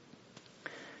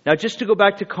 Now, just to go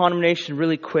back to condemnation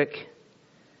really quick.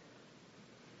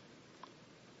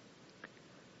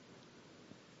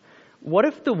 What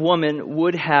if the woman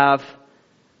would have,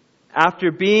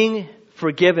 after being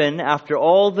forgiven, after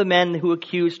all the men who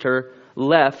accused her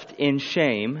left in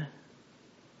shame,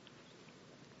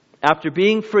 after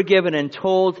being forgiven and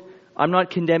told, I'm not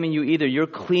condemning you either, you're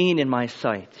clean in my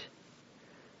sight.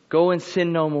 Go and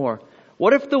sin no more.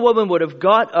 What if the woman would have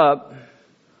got up,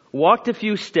 walked a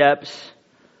few steps,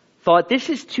 thought this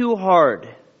is too hard,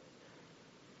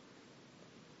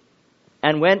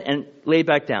 and went and laid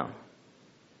back down?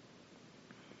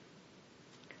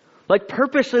 Like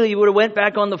purposely you would have went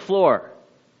back on the floor.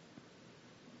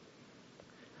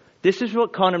 This is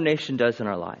what condemnation does in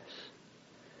our lives.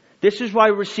 This is why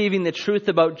receiving the truth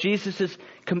about Jesus'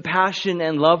 compassion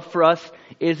and love for us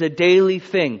is a daily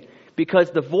thing.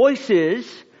 Because the voices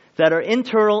that are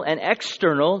internal and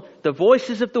external, the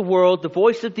voices of the world, the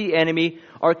voice of the enemy,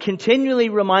 are continually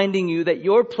reminding you that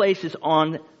your place is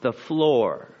on the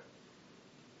floor.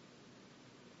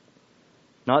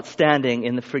 Not standing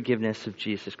in the forgiveness of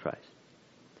Jesus Christ.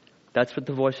 That's what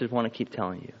the voices want to keep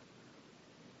telling you.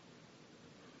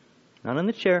 Not on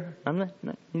the chair.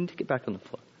 You need to get back on the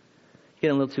floor. You're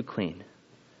getting a little too clean.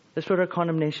 That's what our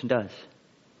condemnation does.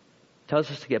 It tells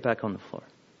us to get back on the floor.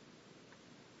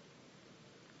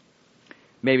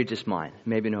 Maybe just mine.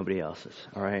 Maybe nobody else's.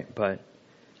 All right? But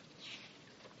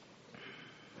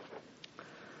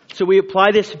so we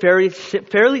apply this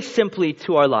fairly simply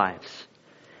to our lives.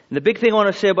 And the big thing I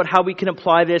want to say about how we can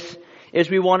apply this is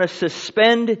we want to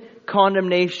suspend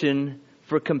condemnation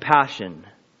for compassion.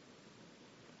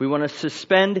 We want to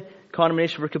suspend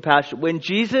condemnation for compassion. When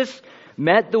Jesus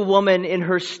met the woman in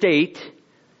her state,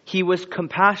 He was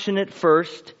compassionate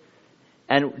first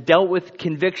and dealt with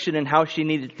conviction and how she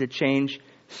needed to change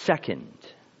second.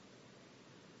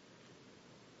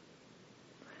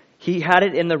 He had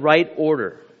it in the right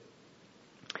order.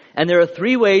 And there are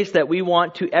 3 ways that we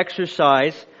want to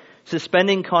exercise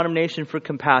suspending condemnation for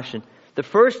compassion. The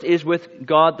first is with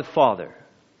God the Father.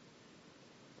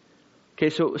 Okay,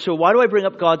 so why do I bring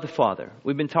up God the Father?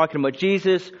 We've been talking about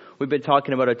Jesus. We've been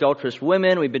talking about adulterous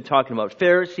women. We've been talking about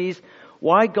Pharisees.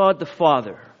 Why God the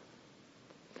Father?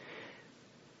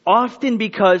 Often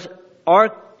because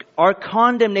our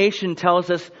condemnation tells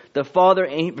us the Father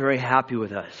ain't very happy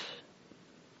with us.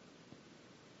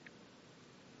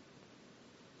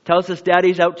 Tells us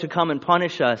Daddy's out to come and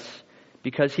punish us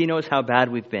because He knows how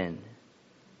bad we've been.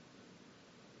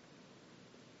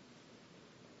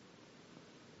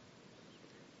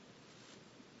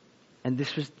 And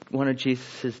this was one of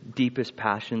Jesus' deepest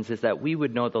passions, is that we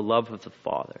would know the love of the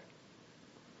Father.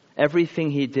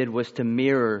 Everything He did was to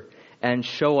mirror and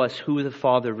show us who the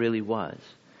Father really was.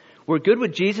 We're good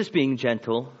with Jesus being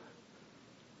gentle.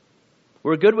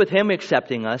 We're good with Him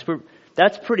accepting us.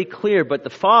 That's pretty clear. But the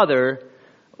Father,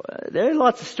 there are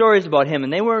lots of stories about Him,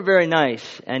 and they weren't very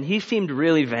nice. And He seemed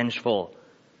really vengeful.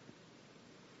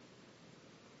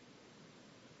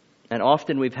 And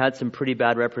often we've had some pretty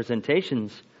bad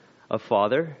representations of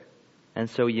Father. And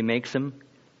so you make some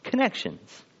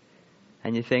connections.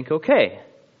 And you think, okay.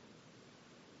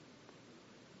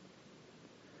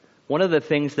 One of the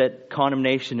things that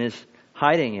condemnation is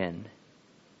hiding in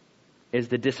is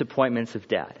the disappointments of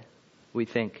Dad. We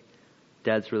think,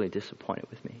 Dad's really disappointed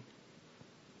with me.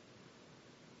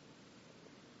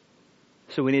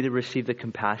 So we need to receive the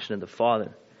compassion of the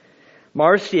Father.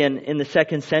 Marcion in the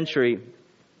 2nd century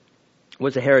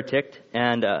was a heretic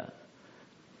and a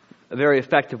very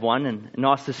effective one, and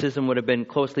Gnosticism would have been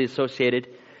closely associated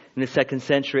in the 2nd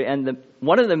century. And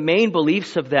one of the main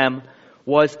beliefs of them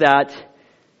was that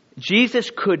Jesus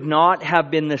could not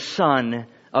have been the son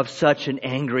of such an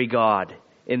angry God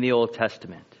in the Old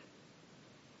Testament.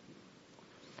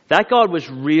 That God was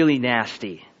really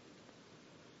nasty.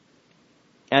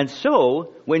 And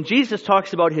so, when Jesus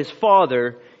talks about His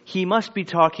Father, He must be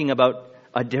talking about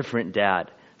a different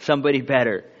Dad, somebody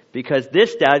better. Because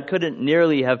this Dad couldn't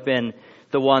nearly have been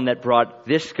the one that brought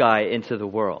this guy into the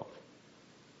world.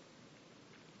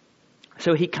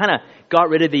 So He kind of got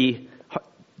rid of the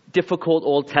difficult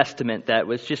Old Testament that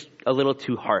was just a little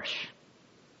too harsh.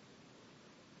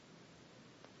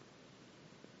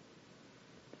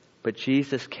 But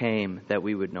Jesus came that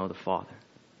we would know the Father.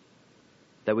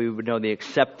 That we would know the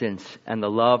acceptance and the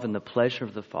love and the pleasure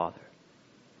of the Father.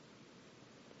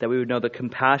 That we would know the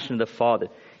compassion of the Father.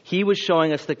 He was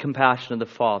showing us the compassion of the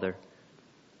Father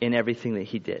in everything that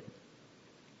He did.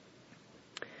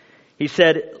 He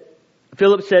said,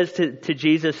 Philip says to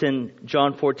Jesus in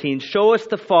John 14, "Show us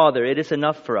the Father, it is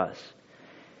enough for us."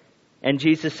 And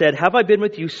Jesus said, "Have I been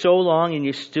with you so long and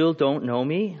you still don't know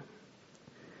me?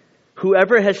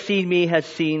 Whoever has seen me has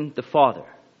seen the Father."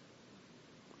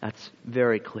 That's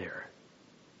very clear.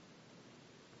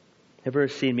 Whoever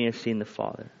has seen me has seen the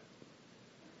Father.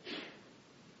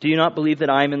 Do you not believe that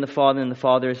I am in the Father and the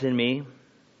Father is in me?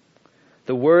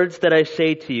 The words that I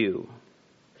say to you,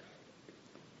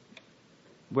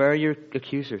 where are your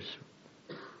accusers?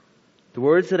 The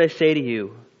words that I say to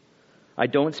you, I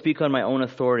don't speak on my own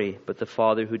authority, but the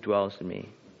Father who dwells in me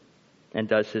and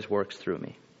does His works through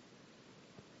me.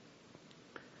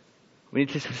 We need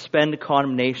to suspend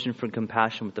condemnation from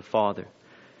compassion with the Father.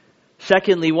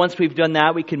 Secondly, once we've done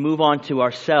that, we can move on to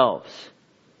ourselves.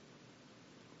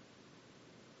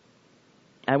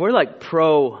 And we're like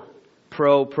pro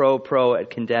at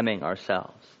condemning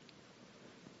ourselves.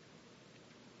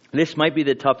 This might be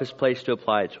the toughest place to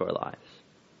apply it to our lives.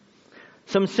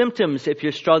 Some symptoms if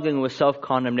you're struggling with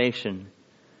self-condemnation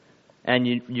and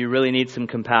you really need some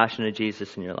compassion of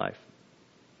Jesus in your life.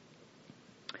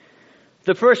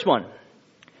 The first one,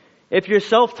 if your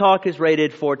self-talk is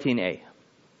rated 14A.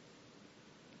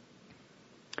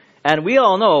 And we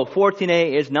all know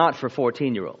 14A is not for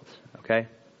 14-year-olds, okay?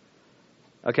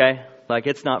 Okay? Like,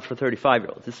 it's not for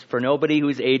 35-year-olds. It's for nobody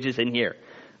whose age is in here,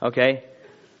 okay?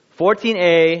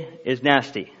 14A is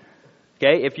nasty,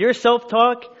 okay? If your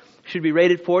self-talk should be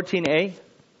rated 14A,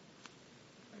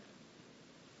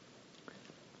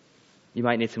 you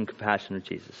might need some compassion of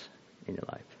Jesus in your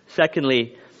life.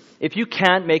 Secondly, if you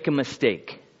can't make a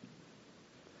mistake,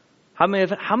 how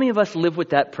many of us live with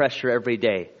that pressure every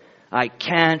day? I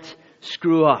can't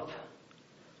screw up.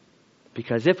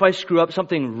 Because if I screw up,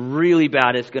 something really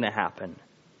bad is going to happen.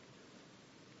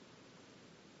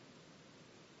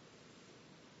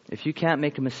 If you can't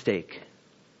make a mistake,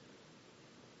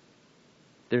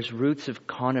 there's roots of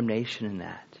condemnation in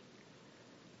that.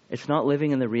 It's not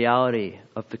living in the reality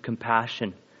of the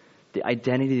compassion, the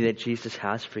identity that Jesus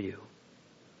has for you.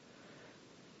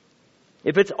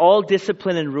 If it's all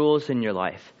discipline and rules in your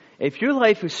life, if your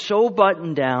life is so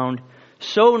buttoned down,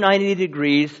 so 90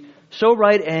 degrees, so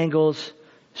right angles,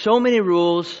 so many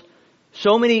rules,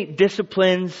 so many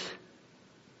disciplines,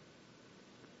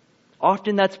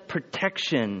 Often that's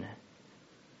protection,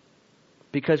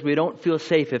 because we don't feel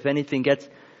safe if anything gets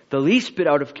the least bit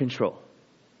out of control.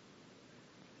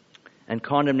 And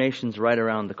condemnation's right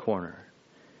around the corner.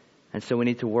 And so we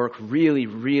need to work really,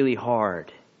 really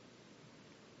hard,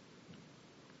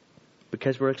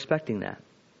 because we're expecting that.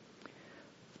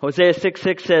 Hosea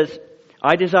 6:6 says,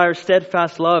 I desire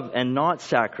steadfast love and not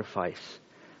sacrifice,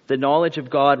 the knowledge of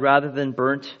God rather than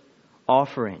burnt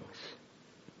offerings.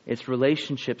 It's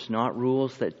relationships, not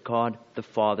rules, that God the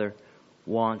Father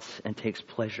wants and takes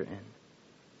pleasure in.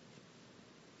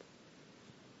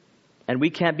 And we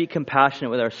can't be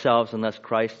compassionate with ourselves unless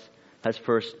Christ has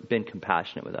first been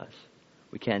compassionate with us.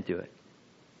 We can't do it.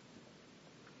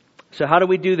 So how do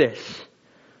we do this?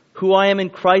 Who I am in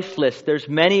Christ list. There's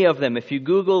many of them. If you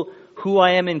Google who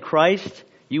I am in Christ,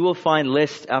 you will find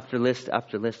list after list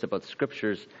after list about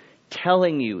scriptures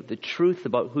telling you the truth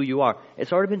about who you are.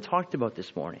 It's already been talked about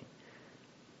this morning.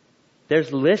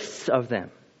 There's lists of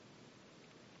them.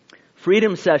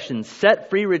 Freedom sessions, set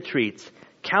free retreats,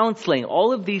 counseling,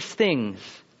 all of these things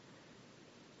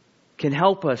can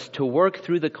help us to work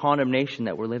through the condemnation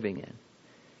that we're living in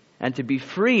and to be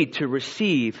free to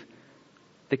receive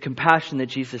the compassion that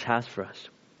Jesus has for us.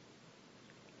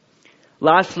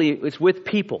 Lastly, it's with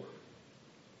people.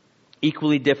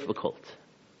 Equally difficult.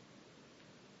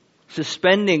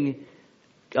 Suspending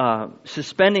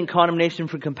condemnation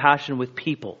for compassion with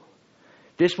people.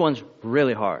 This one's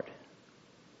really hard.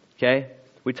 Okay?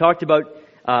 We talked about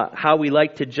how we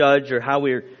like to judge, or how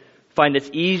we find it's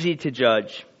easy to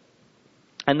judge.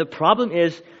 And the problem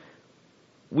is,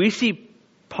 we see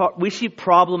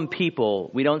problem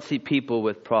people. We don't see people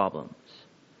with problems.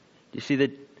 Do you see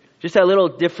just that little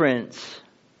difference?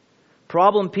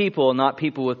 Problem people, not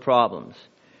people with problems.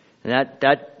 And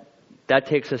that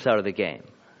takes us out of the game.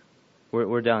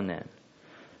 We're done then.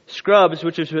 Scrubs,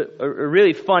 which is a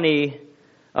really funny,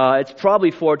 it's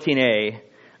probably 14A,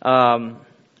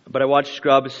 but I watched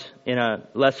Scrubs in a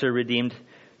lesser redeemed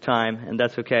time, and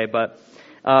that's okay. But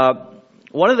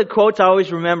one of the quotes I always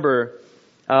remember,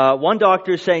 one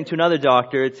doctor is saying to another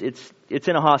doctor, it's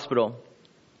in a hospital,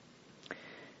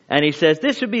 and he says,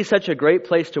 this would be such a great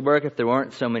place to work if there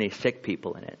weren't so many sick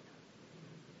people in it.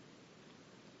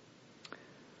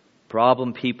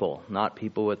 Problem people, not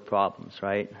people with problems,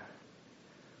 right?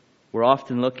 We're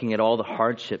often looking at all the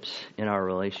hardships in our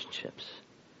relationships.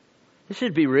 This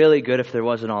would be really good if there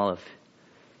wasn't all of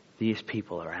these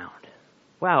people around.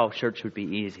 Wow, church would be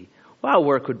easy. Wow,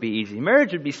 work would be easy.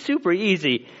 Marriage would be super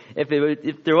easy if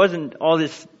there wasn't all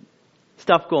this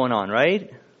stuff going on,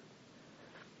 right?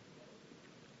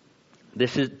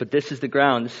 This is the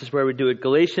ground. This is where we do it.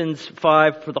 Galatians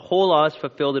 5, for the whole law is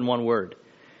fulfilled in one word.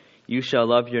 You shall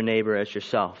love your neighbor as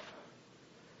yourself.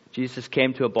 Jesus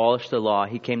came to abolish the law.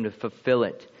 He came to fulfill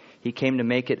it. He came to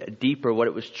make it deeper, what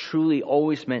it was truly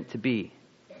always meant to be.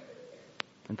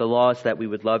 And the law is that we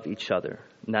would love each other.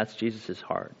 And that's Jesus'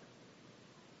 heart.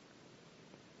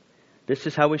 This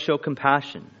is how we show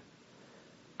compassion.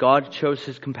 God shows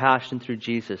His compassion through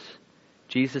Jesus.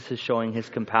 Jesus is showing His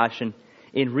compassion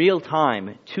in real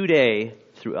time, today,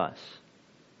 through us.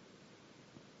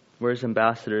 We're His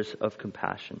ambassadors of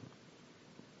compassion.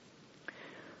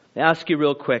 I ask you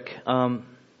real quick,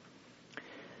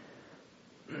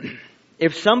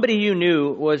 if somebody you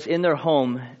knew was in their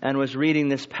home and was reading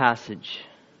this passage,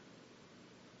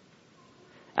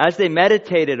 as they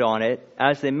meditated on it,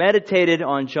 as they meditated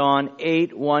on John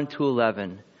 8,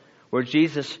 1-11, where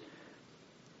Jesus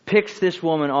picks this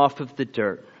woman off of the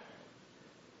dirt,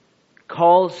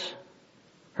 calls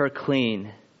her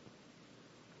clean,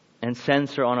 and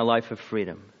sends her on a life of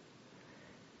freedom.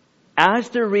 As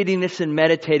they're reading this and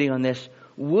meditating on this,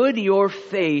 would your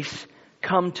face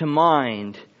come to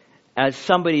mind as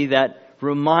somebody that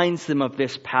reminds them of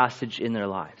this passage in their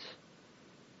lives?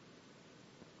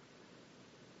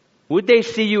 Would they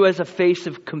see you as a face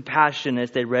of compassion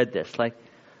as they read this? Like,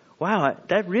 wow,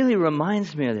 that really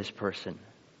reminds me of this person.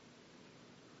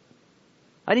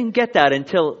 I didn't get that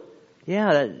until,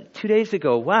 2 days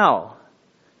ago. Wow,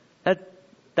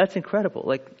 that's incredible.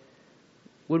 Like,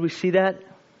 would we see that?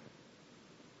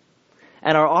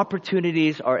 And our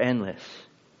opportunities are endless.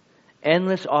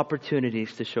 Endless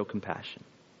opportunities to show compassion.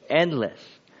 Endless.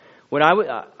 When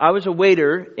I was a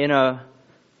waiter in a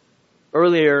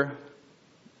earlier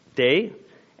day,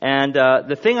 and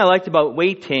the thing I liked about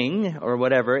waiting or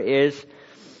whatever is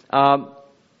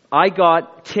I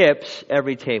got tips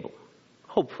every table,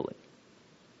 hopefully.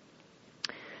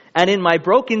 And in my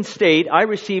broken state, I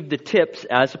received the tips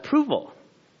as approval.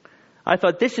 I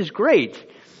thought, this is great.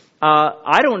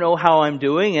 I don't know how I'm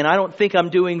doing, and I don't think I'm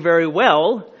doing very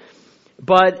well,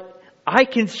 but I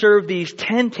can serve these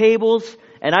 10 tables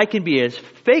and I can be as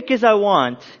fake as I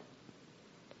want,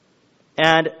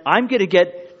 and I'm going to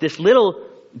get this little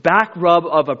back rub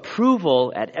of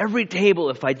approval at every table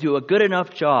if I do a good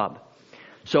enough job.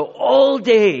 So all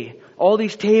day, all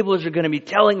these tables are going to be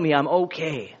telling me I'm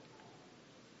okay.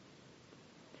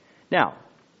 Now,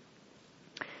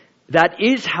 that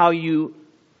is how you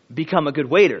become a good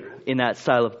waiter, in that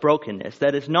style of brokenness.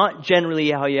 That is not generally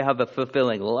how you have a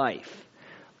fulfilling life.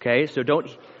 Okay, so don't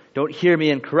hear me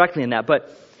incorrectly in that.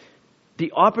 But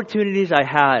the opportunities I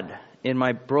had in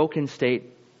my broken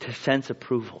state to sense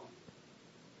approval,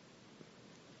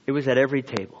 it was at every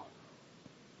table.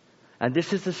 And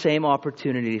this is the same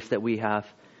opportunities that we have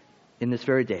in this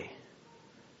very day.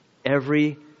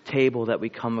 Every table that we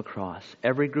come across,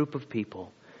 every group of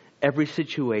people, every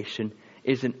situation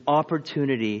is an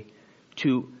opportunity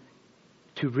to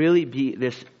really be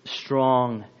this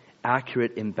strong,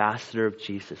 accurate ambassador of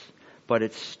Jesus. But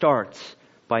it starts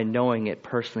by knowing it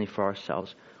personally for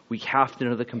ourselves. We have to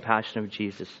know the compassion of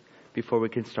Jesus before we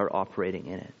can start operating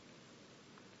in it.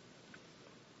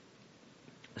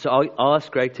 So I'll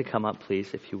ask Greg to come up,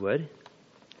 please, if you would.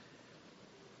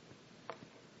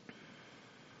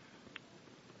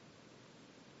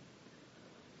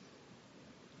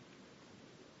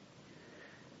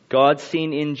 God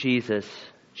seen in Jesus,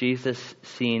 Jesus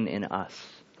seen in us.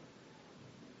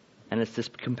 And it's this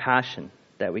compassion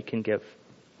that we can give.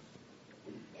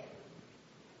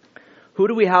 Who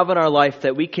do we have in our life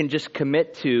that we can just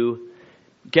commit to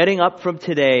getting up from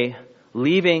today,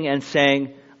 leaving and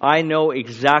saying, I know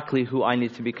exactly who I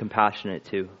need to be compassionate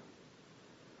to.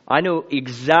 I know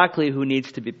exactly who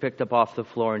needs to be picked up off the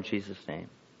floor in Jesus' name.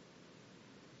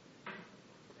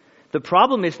 The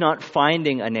problem is not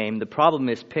finding a name. The problem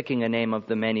is picking a name of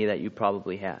the many that you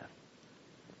probably have.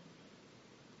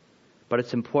 But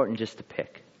it's important just to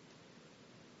pick.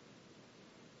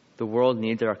 The world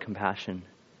needs our compassion.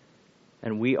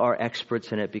 And we are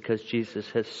experts in it because Jesus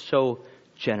has so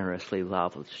generously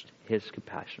lavished His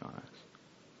compassion on us.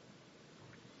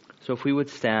 So if we would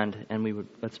stand and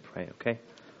let's pray, okay?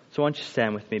 So why don't you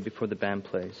stand with me before the band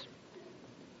plays.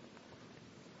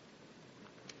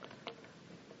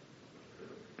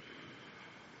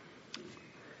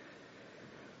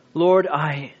 Lord,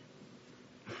 I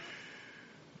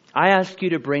ask you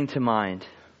to bring to mind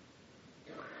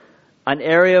an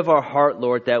area of our heart,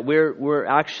 Lord, that we're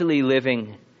actually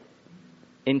living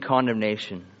in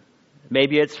condemnation.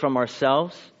 Maybe it's from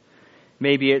ourselves.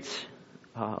 Maybe it's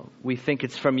we think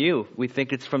it's from you. We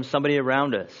think it's from somebody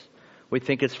around us. We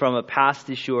think it's from a past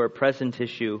issue or a present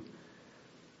issue.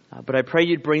 But I pray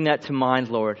you'd bring that to mind,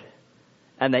 Lord,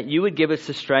 and that you would give us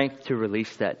the strength to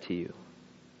release that to you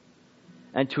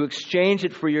and to exchange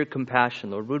it for your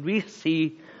compassion, Lord. Would we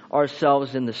see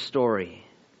ourselves in the story?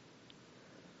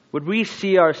 Would we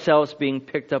see ourselves being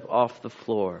picked up off the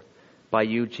floor by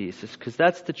you, Jesus? Because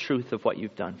that's the truth of what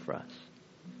you've done for us.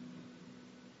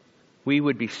 We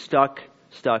would be stuck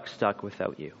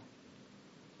without you.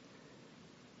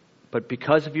 But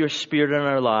because of your Spirit in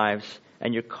our lives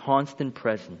and your constant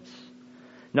presence,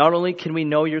 not only can we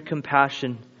know your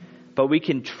compassion, but we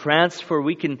can transfer,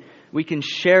 we can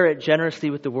share it generously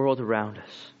with the world around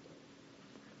us.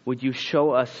 Would you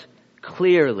show us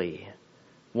clearly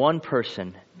one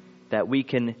person that we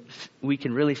can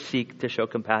really seek to show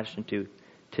compassion to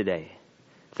today?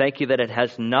 Thank you that it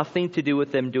has nothing to do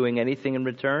with them doing anything in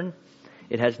return.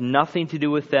 It has nothing to do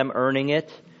with them earning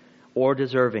it or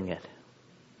deserving it.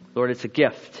 Lord, it's a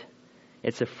gift.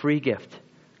 It's a free gift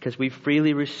because we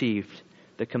freely received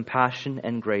the compassion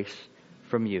and grace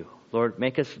from you. Lord,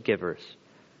 make us givers.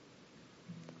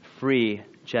 Free,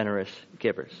 generous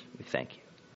givers. We thank you.